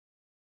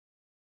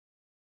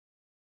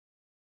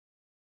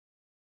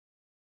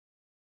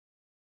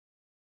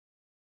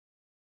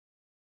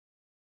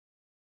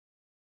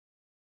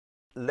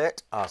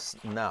Let us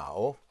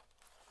now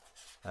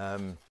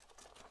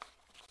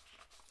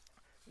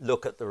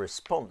look at the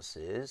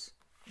responses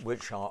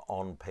which are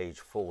on page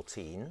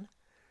 14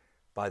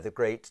 by the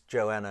great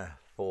Joanna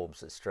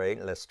Forbes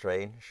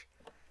L'Estrange.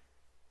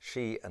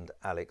 She and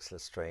Alex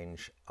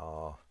L'Estrange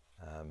are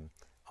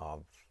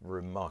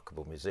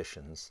remarkable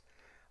musicians.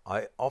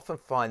 I often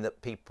find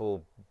that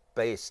people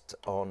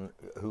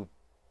who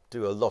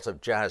do a lot of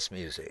jazz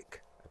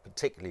music,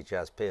 particularly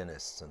jazz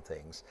pianists and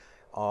things,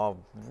 are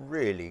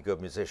really good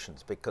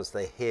musicians because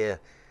they hear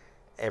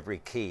every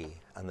key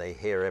and they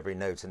hear every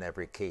note in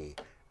every key,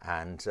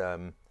 and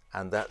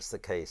that's the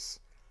case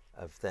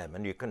of them.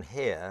 And you can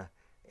hear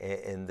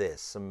in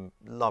this some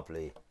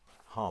lovely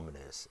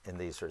harmonies in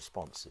these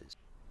responses.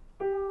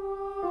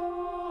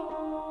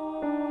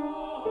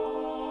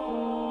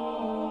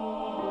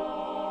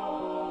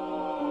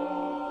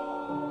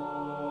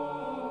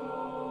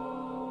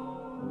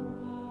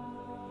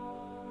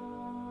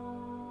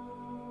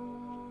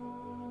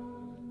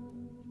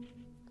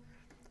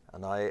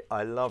 And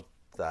I love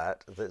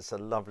that. It's a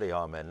lovely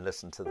amen.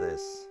 Listen to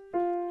this.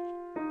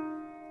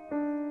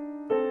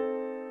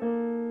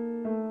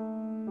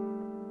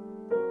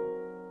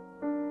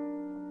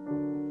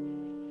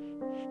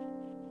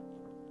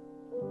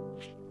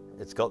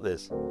 It's got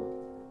this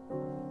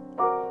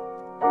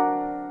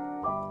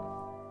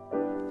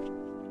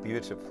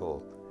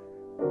beautiful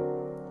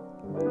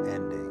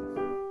ending.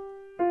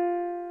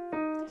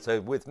 So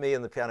with me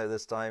and the piano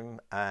this time,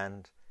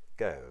 and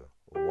go.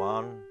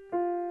 1,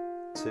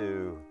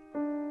 2,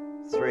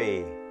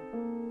 3,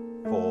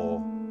 4,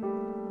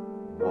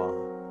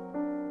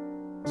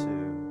 1, 2,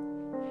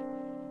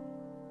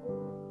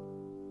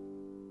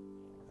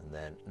 and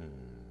then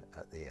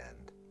at the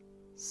end.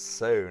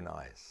 So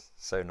nice,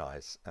 so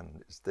nice.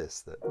 And it's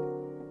this that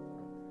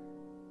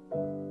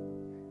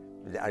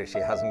it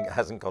actually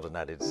hasn't got an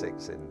added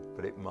 6 in,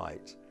 but it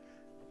might.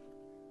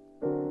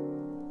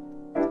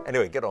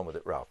 Anyway, get on with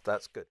it, Ralph.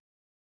 That's good.